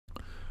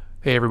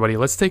Hey everybody,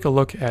 let's take a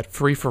look at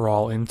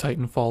free-for-all in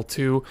Titanfall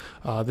 2.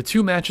 The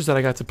two matches that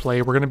I got to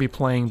play, we're going to be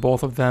playing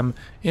both of them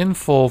in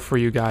full for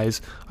you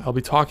guys. I'll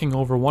be talking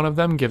over one of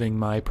them, giving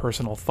my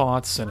personal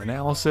thoughts and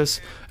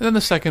analysis, and then the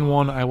second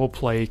one I will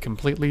play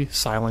completely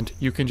silent.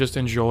 You can just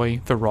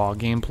enjoy the raw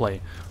gameplay.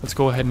 Let's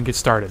go ahead and get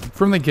started.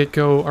 From the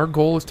get-go, our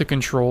goal is to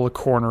control a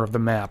corner of the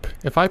map.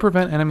 If I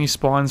prevent enemy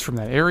spawns from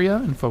that area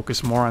and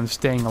focus more on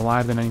staying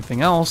alive than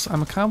anything else,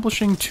 I'm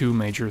accomplishing two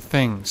major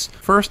things.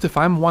 First, if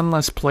I'm one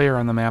less player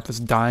on the map that's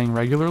dying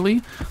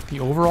regularly, the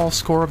overall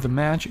score of the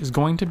match is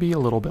going to be a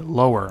little bit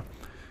lower.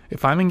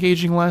 If I'm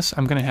engaging less,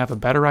 I'm going to have a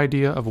better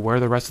idea of where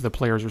the rest of the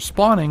players are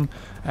spawning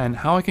and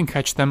how I can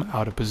catch them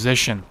out of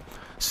position.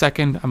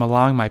 Second, I'm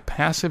allowing my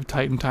passive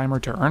Titan timer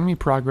to earn me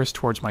progress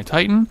towards my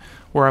Titan,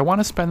 where I want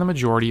to spend the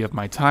majority of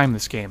my time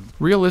this game.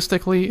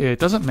 Realistically, it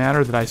doesn't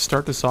matter that I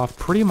start this off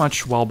pretty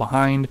much well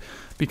behind,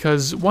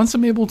 because once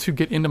I'm able to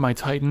get into my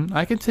Titan,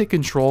 I can take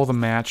control of the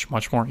match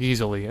much more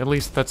easily. At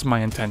least that's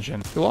my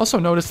intention. You'll also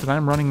notice that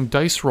I'm running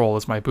Dice Roll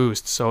as my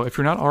boost, so if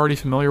you're not already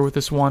familiar with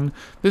this one,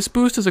 this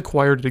boost is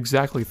acquired at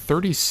exactly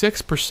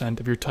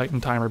 36% of your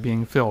Titan timer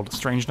being filled.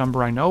 Strange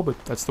number, I know,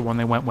 but that's the one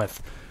they went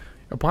with.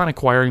 Upon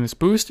acquiring this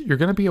boost, you're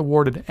going to be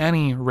awarded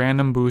any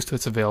random boost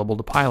that's available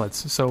to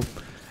pilots. So,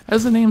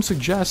 as the name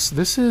suggests,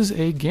 this is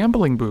a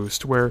gambling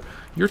boost where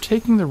you're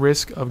taking the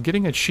risk of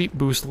getting a cheap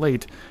boost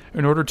late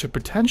in order to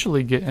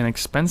potentially get an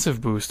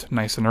expensive boost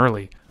nice and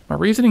early. My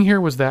reasoning here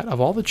was that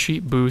of all the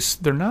cheap boosts,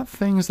 they're not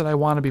things that I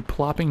want to be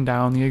plopping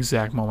down the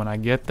exact moment I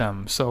get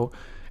them. So,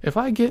 if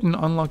I get an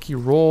unlucky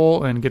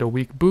roll and get a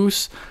weak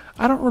boost,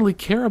 I don't really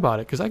care about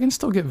it because I can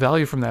still get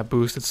value from that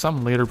boost at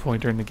some later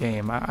point during the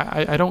game.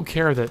 I don't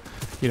care that,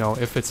 you know,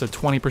 if it's a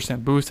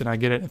 20% boost and I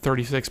get it at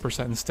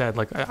 36% instead.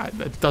 Like,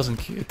 it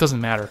doesn't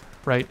matter,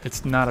 right?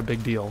 It's not a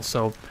big deal.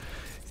 So,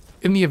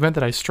 in the event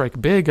that I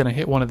strike big and I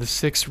hit one of the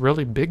 6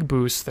 really big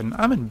boosts, then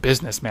I'm in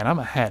business, man. I'm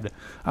ahead.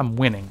 I'm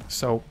winning.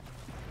 So,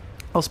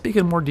 I'll speak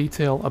in more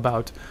detail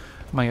about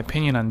my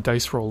opinion on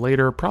Dice Roll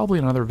later, probably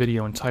in another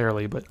video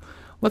entirely, but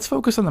let's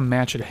focus on the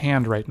match at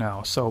hand right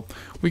now. So,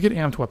 we get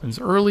amped weapons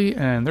early,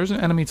 and there's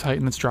an enemy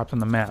Titan that's dropped on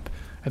the map.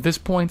 At this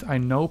point, I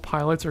know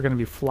pilots are going to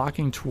be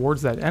flocking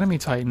towards that enemy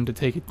Titan to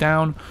take it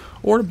down,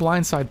 or to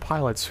blindside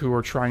pilots who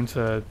are trying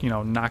to,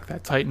 knock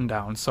that Titan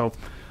down. So,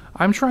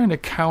 I'm trying to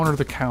counter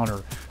the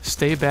counter.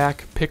 Stay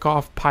back, pick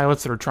off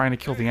pilots that are trying to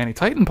kill the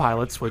anti-Titan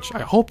pilots, which I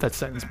hope that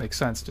sentence makes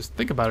sense. Just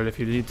think about it if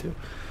you need to.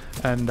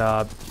 And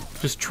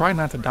just try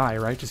not to die,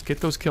 right? Just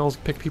get those kills,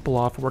 pick people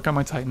off, work on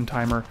my Titan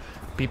timer,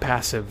 be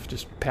passive.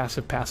 Just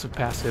passive, passive,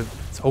 passive.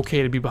 It's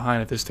okay to be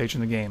behind at this stage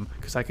in the game,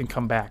 because I can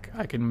come back.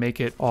 I can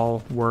make it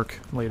all work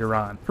later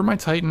on. For my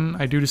Titan,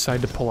 I do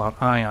decide to pull out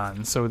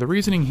Ion. So the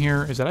reasoning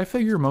here is that I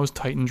figure most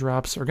Titan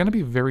drops are going to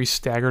be very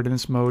staggered in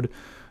this mode.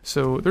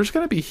 So there's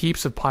going to be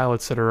heaps of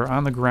pilots that are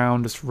on the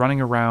ground, just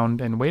running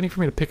around and waiting for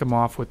me to pick them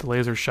off with the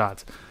laser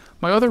shots.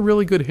 My other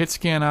really good hit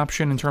scan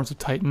option in terms of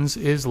Titans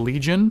is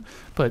Legion,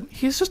 but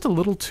he's just a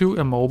little too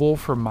immobile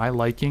for my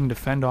liking to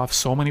fend off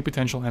so many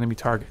potential enemy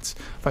targets.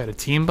 If I had a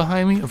team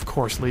behind me, of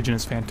course Legion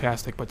is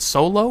fantastic, but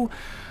solo,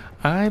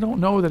 I don't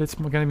know that it's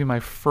going to be my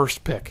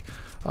first pick.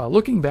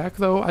 Looking back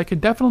though, I could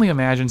definitely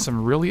imagine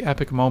some really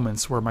epic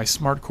moments where my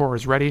smart core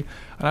is ready,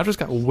 and I've just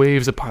got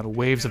waves upon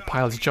waves of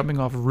pilots jumping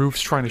off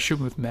roofs trying to shoot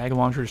me with mag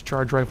launchers,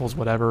 charge rifles,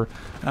 whatever,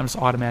 and I'm just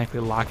automatically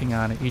locking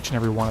on each and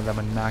every one of them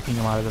and knocking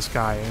them out of the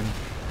sky. And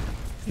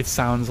it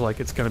sounds like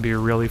it's going to be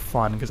really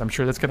fun, because I'm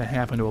sure that's going to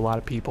happen to a lot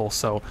of people,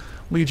 so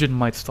Legion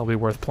might still be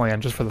worth playing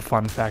just for the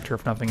fun factor,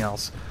 if nothing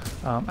else.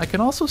 I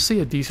can also see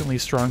a decently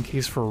strong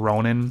case for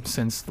Ronin,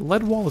 since the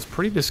lead wall is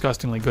pretty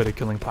disgustingly good at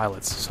killing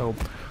pilots, so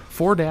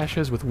 4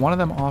 dashes with one of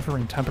them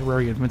offering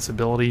temporary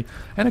invincibility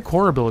and a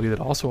core ability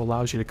that also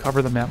allows you to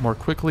cover the map more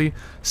quickly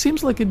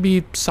seems like it'd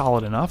be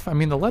solid enough. I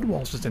mean, the lead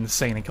wall is just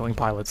insane at killing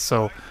pilots,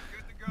 so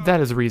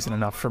that is reason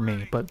enough for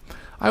me, but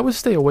I would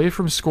stay away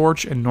from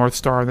Scorch and North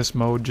Star in this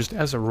mode just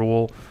as a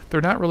rule. They're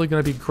not really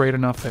going to be great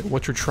enough at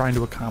what you're trying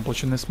to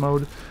accomplish in this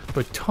mode,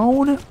 but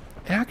Tone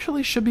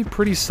actually should be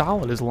pretty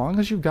solid as long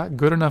as you've got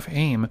good enough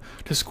aim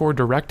to score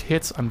direct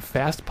hits on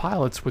fast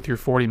pilots with your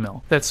 40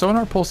 mil. That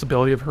sonar pulse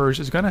ability of hers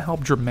is going to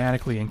help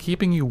dramatically in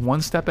keeping you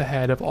one step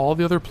ahead of all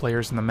the other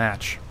players in the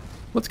match.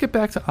 Let's get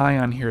back to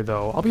Ion here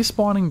though. I'll be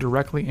spawning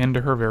directly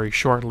into her very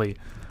shortly.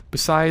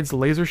 Besides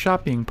Laser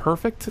Shot being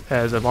perfect,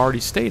 as I've already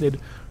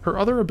stated, her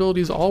other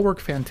abilities all work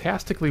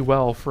fantastically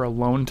well for a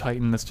lone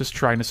Titan that's just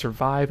trying to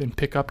survive and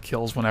pick up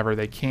kills whenever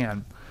they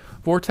can.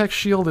 Vortex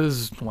Shield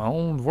is,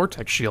 well,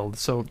 Vortex Shield,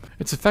 so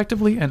it's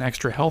effectively an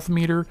extra health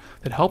meter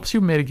that helps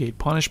you mitigate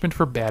punishment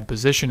for bad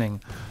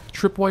positioning.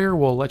 Tripwire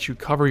will let you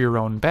cover your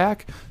own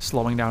back,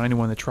 slowing down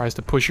anyone that tries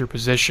to push your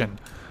position.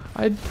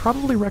 I'd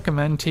probably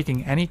recommend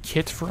taking any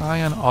kit for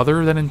Ion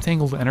other than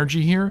Entangled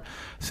Energy here,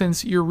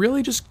 since you're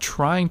really just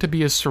trying to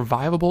be as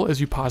survivable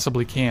as you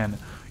possibly can.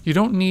 You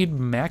don't need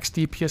max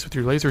DPS with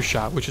your laser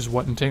shot, which is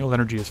what Entangled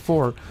Energy is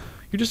for.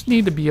 You just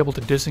need to be able to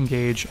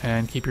disengage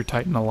and keep your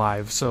Titan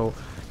alive, so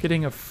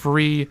getting a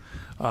free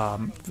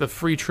the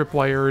free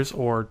tripwires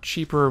or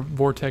cheaper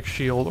vortex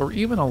shield or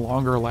even a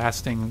longer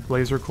lasting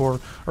laser core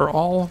are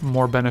all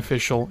more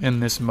beneficial in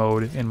this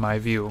mode in my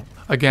view.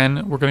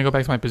 Again, we're going to go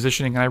back to my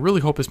positioning, and I really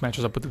hope this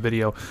matches up with the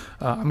video.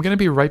 I'm going to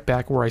be right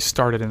back where I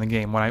started in the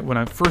game. When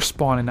I first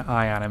spawned into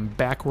Ion, I'm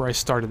back where I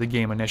started the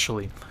game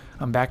initially.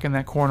 I'm back in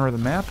that corner of the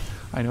map.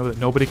 I know that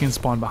nobody can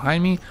spawn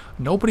behind me.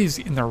 Nobody's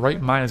in their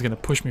right mind is going to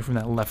push me from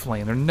that left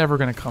lane. They're never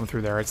going to come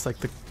through there. It's like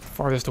the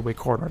farthest away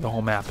corner of the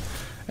whole map.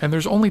 And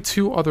there's only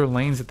 2 other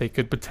lanes that they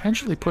could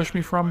potentially push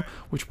me from,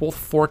 which both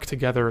fork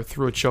together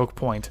through a choke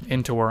point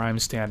into where I'm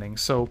standing.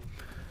 So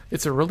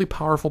it's a really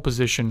powerful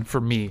position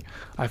for me.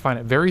 I find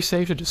it very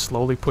safe to just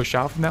slowly push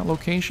out from that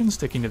location,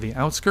 sticking to the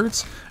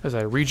outskirts, as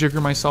I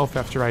rejigger myself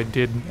after I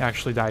did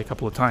actually die a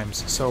couple of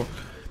times. So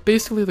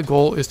basically the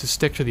goal is to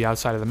stick to the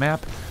outside of the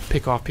map,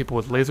 pick off people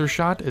with laser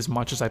shot as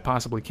much as I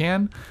possibly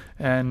can,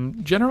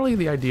 and generally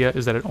the idea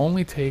is that it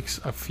only takes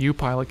a few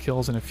pilot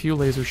kills and a few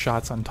laser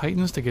shots on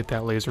Titans to get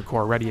that laser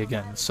core ready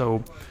again.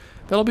 So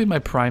that'll be my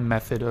prime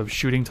method of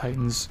shooting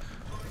Titans.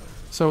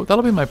 Away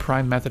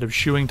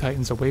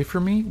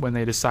from me when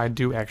they decide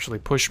to actually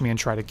push me and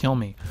try to kill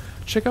me.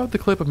 Check out the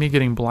clip of me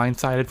getting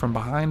blindsided from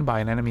behind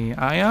by an enemy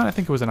Ion, I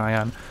think it was an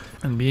Ion,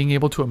 and being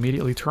able to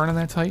immediately turn on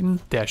that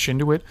Titan, dash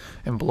into it,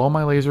 and blow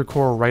my laser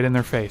core right in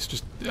their face.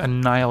 Just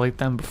annihilate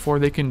them before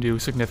they can do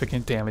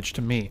significant damage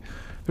to me.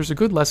 There's a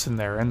good lesson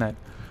there in that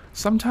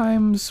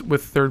sometimes,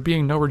 with there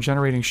being no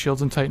regenerating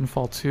shields in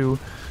Titanfall 2,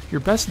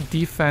 your best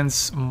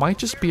defense might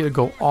just be to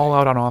go all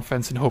out on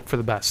offense and hope for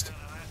the best.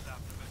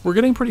 We're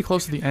getting pretty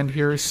close to the end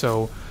here,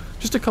 so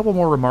just a couple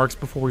more remarks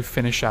before we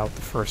finish out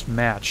the first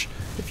match.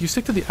 If you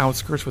stick to the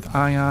outskirts with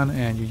Ion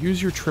and you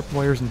use your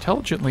tripwires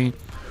intelligently,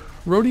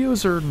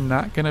 rodeos are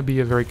not going to be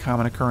a very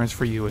common occurrence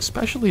for you,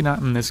 especially not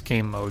in this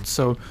game mode,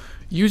 so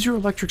use your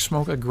electric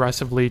smoke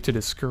aggressively to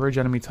discourage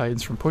enemy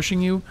Titans from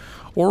pushing you,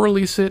 or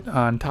release it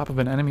on top of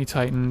an enemy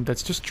Titan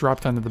that's just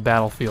dropped onto the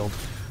battlefield.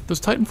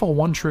 Those Titanfall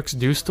 1 tricks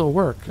do still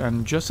work,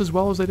 and just as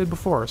well as they did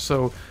before,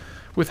 so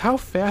with how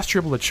fast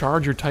you're able to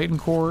charge your Titan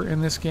core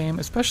in this game,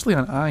 especially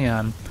on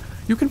Ion,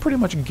 you can pretty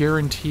much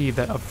guarantee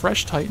that a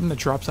fresh Titan that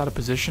drops out of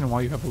position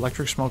while you have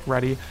electric smoke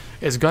ready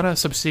is gonna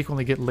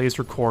subsequently get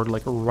laser cored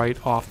like right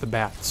off the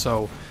bat.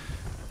 So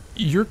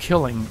you're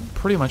killing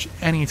pretty much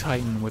any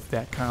Titan with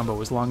that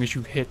combo as long as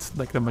you hit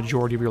like the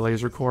majority of your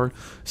laser core.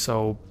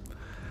 So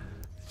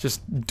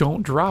just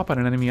don't drop on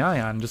an enemy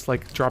Ion, just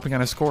like dropping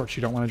on a Scorch.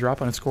 You don't want to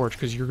drop on a Scorch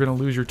because you're going to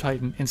lose your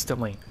Titan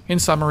instantly. In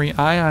summary,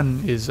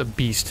 Ion is a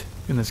beast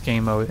in this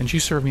game mode, and she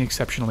served me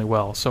exceptionally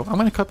well. So I'm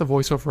going to cut the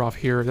voiceover off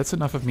here. That's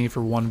enough of me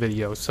for one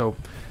video. So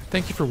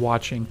thank you for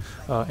watching.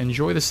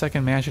 Enjoy the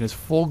second match in its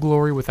full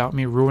glory without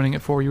me ruining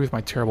it for you with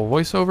my terrible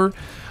voiceover.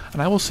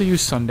 And I will see you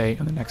Sunday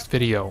in the next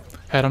video.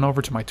 Head on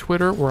over to my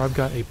Twitter where I've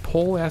got a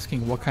poll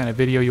asking what kind of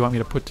video you want me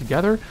to put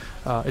together.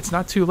 It's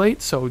not too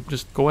late, so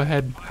just go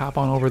ahead, hop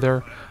on over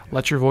there,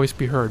 let your voice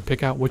be heard,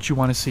 pick out what you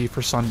want to see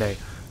for Sunday.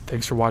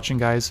 Thanks for watching,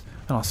 guys,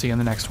 and I'll see you in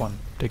the next one.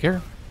 Take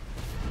care.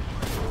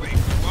 Wait,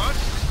 what?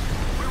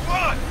 We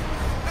won!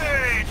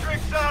 Hey,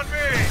 drinks on me!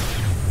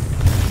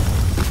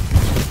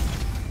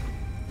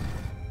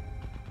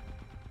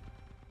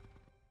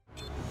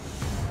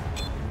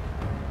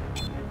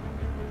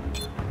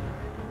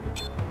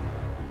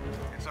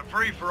 It's a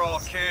free-for-all,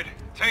 kid.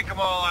 Take them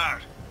all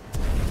out.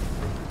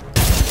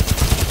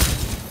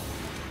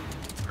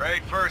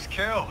 Great first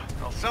kill.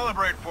 I'll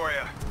celebrate for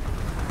you.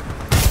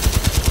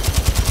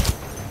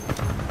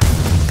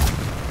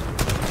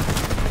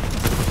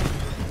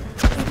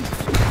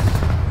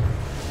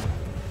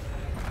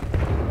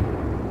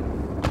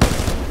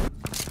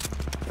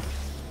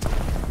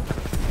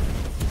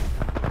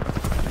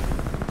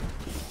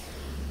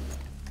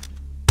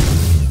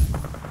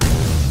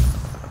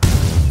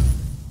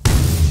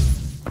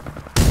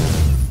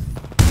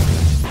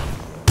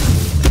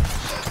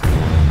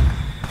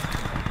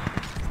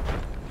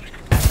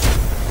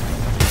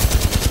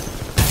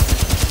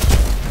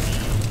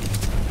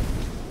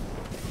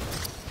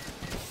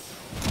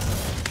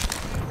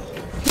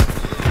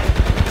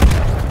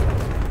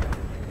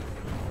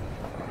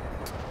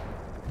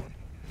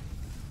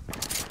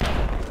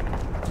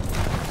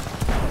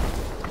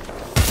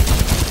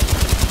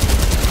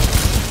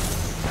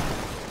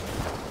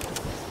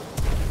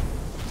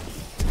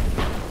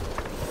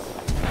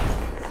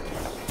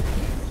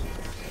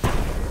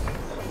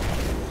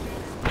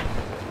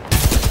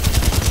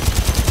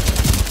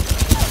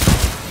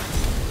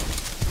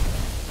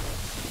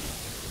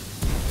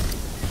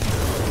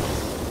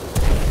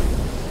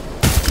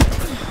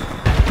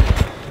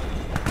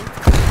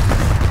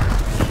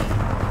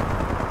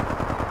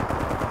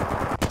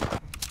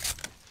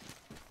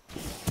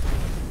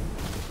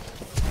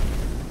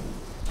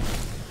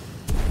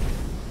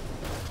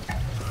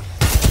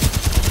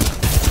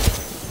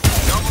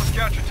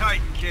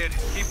 Kid,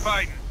 keep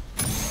fighting.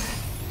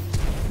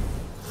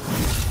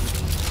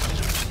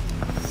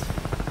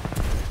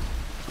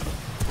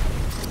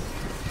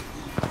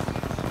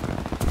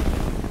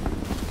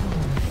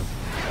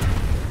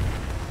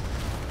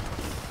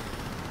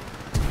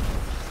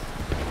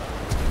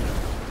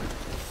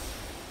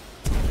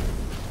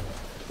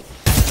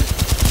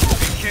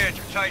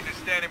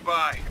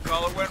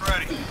 Call it when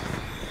ready.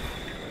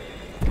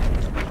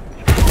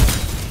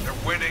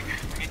 They're winning.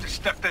 We need to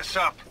step this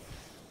up.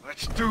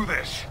 Let's do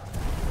this.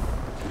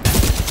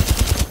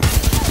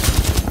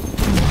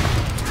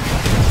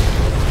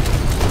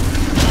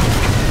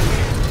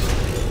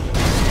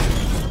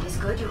 It's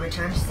good you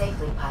returned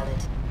safely,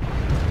 pilot.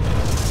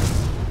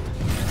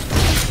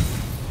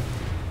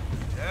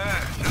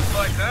 Yeah, just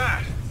like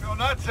that. Go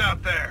nuts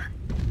out there.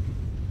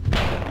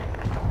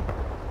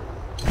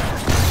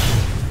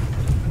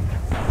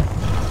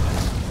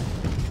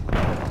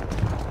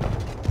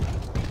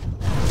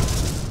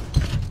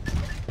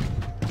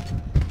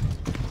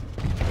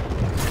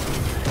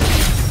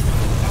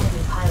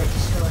 Enemy pilot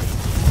destroyed.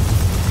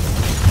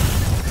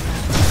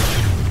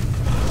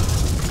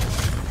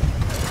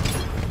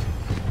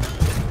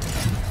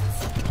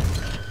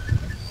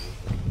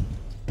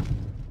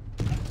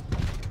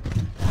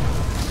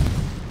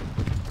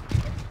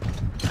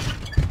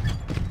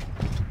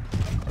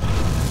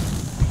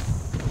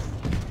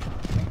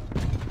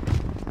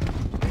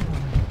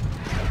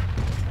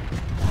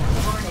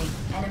 Warning,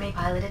 enemy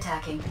pilot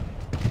attacking.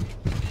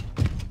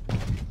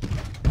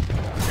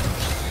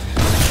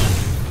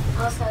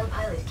 Hostile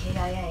pilot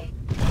KIA.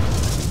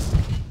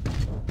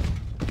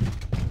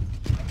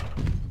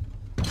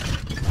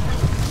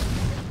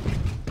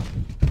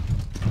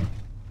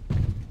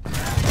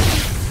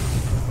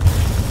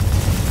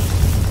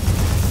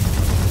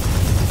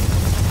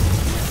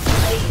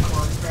 Lady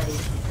core ready.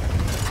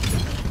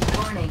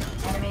 Warning,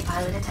 enemy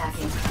pilot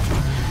attacking.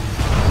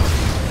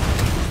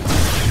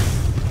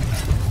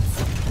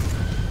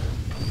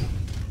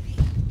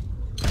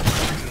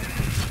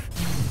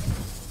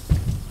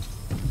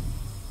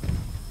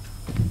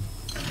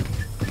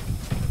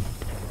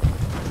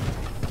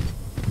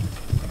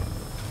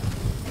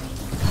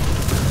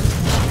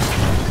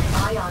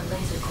 Ion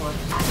laser core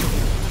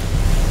activated.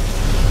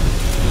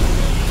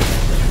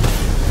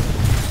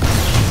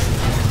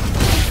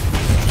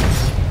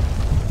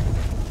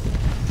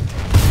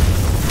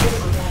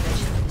 Critical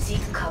damage.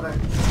 Seek cover.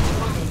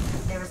 Warning,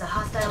 there is a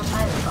hostile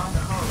pilot on the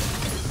hull.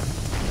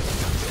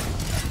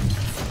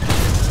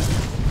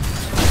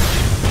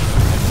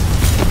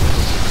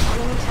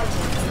 Enemy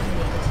Titan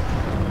eliminated.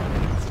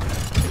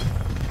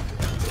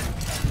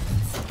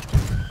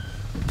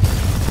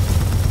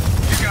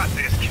 You got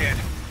this, kid.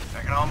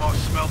 I can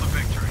almost smell the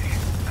victory.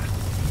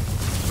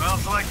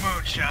 Smells like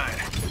moonshine.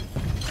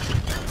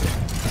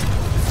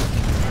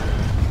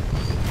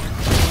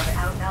 We're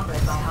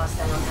outnumbered by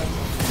hostile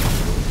Titans.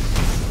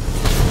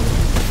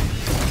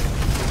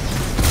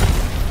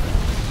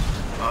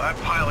 Well, that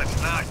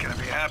pilot's not gonna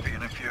be happy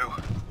in a few.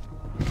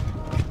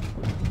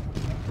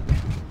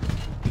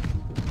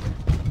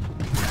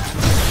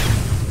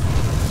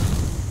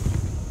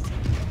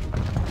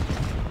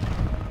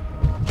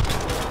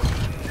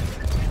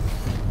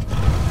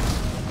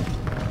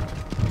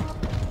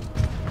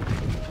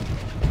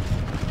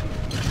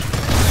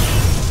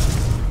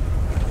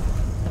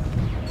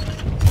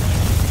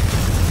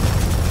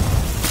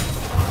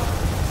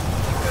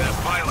 That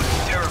pilot's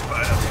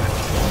terrified of you.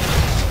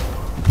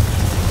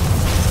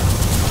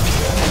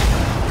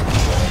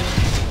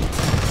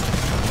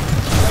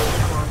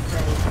 Laser core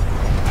ready.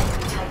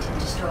 Enemy Titan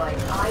destroyed.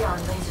 Ion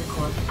laser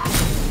core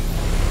activated.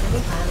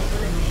 Enemy pilot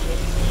eliminated.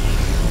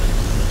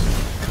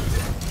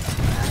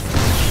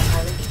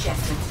 Pilot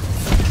ejected.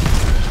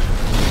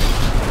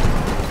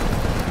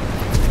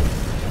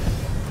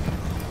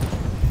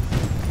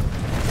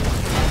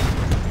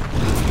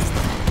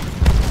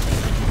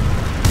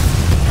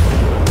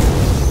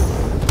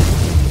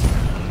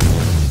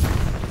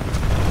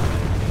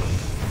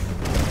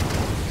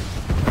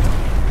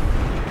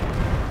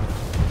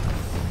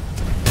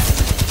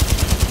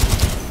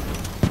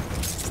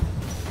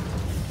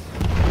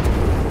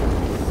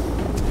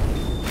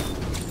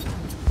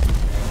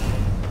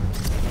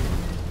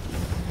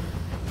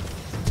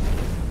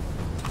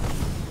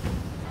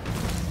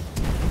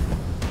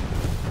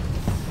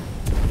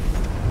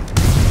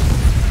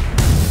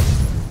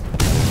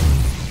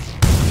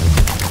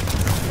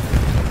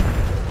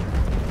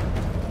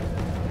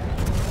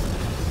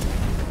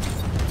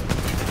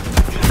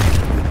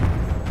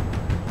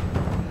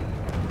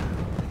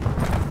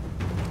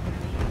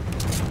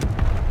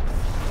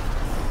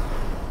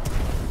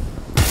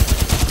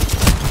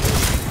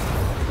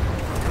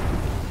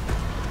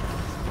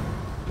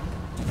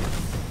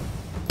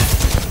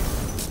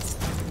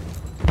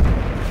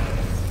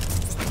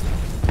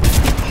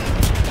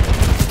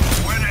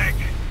 Winning!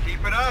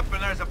 Keep it up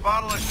and there's a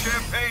bottle of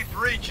champagne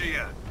for each of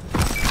you.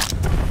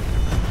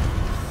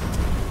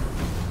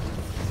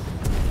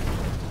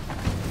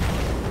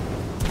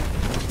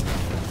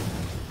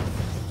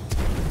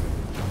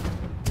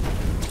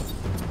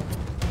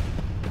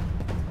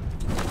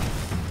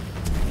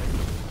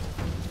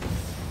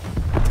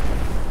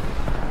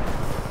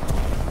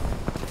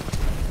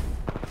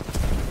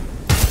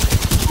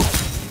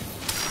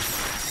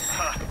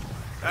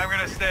 I'm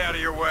gonna stay out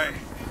of your way.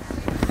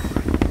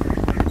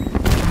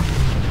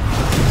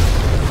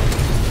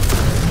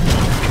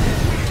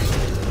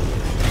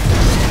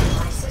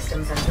 My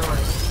systems are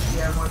yours.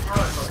 We are more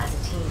powerful as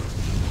a team.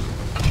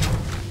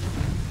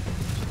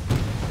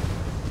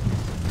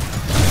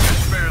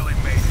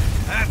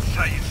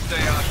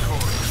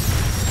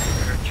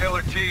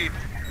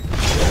 team.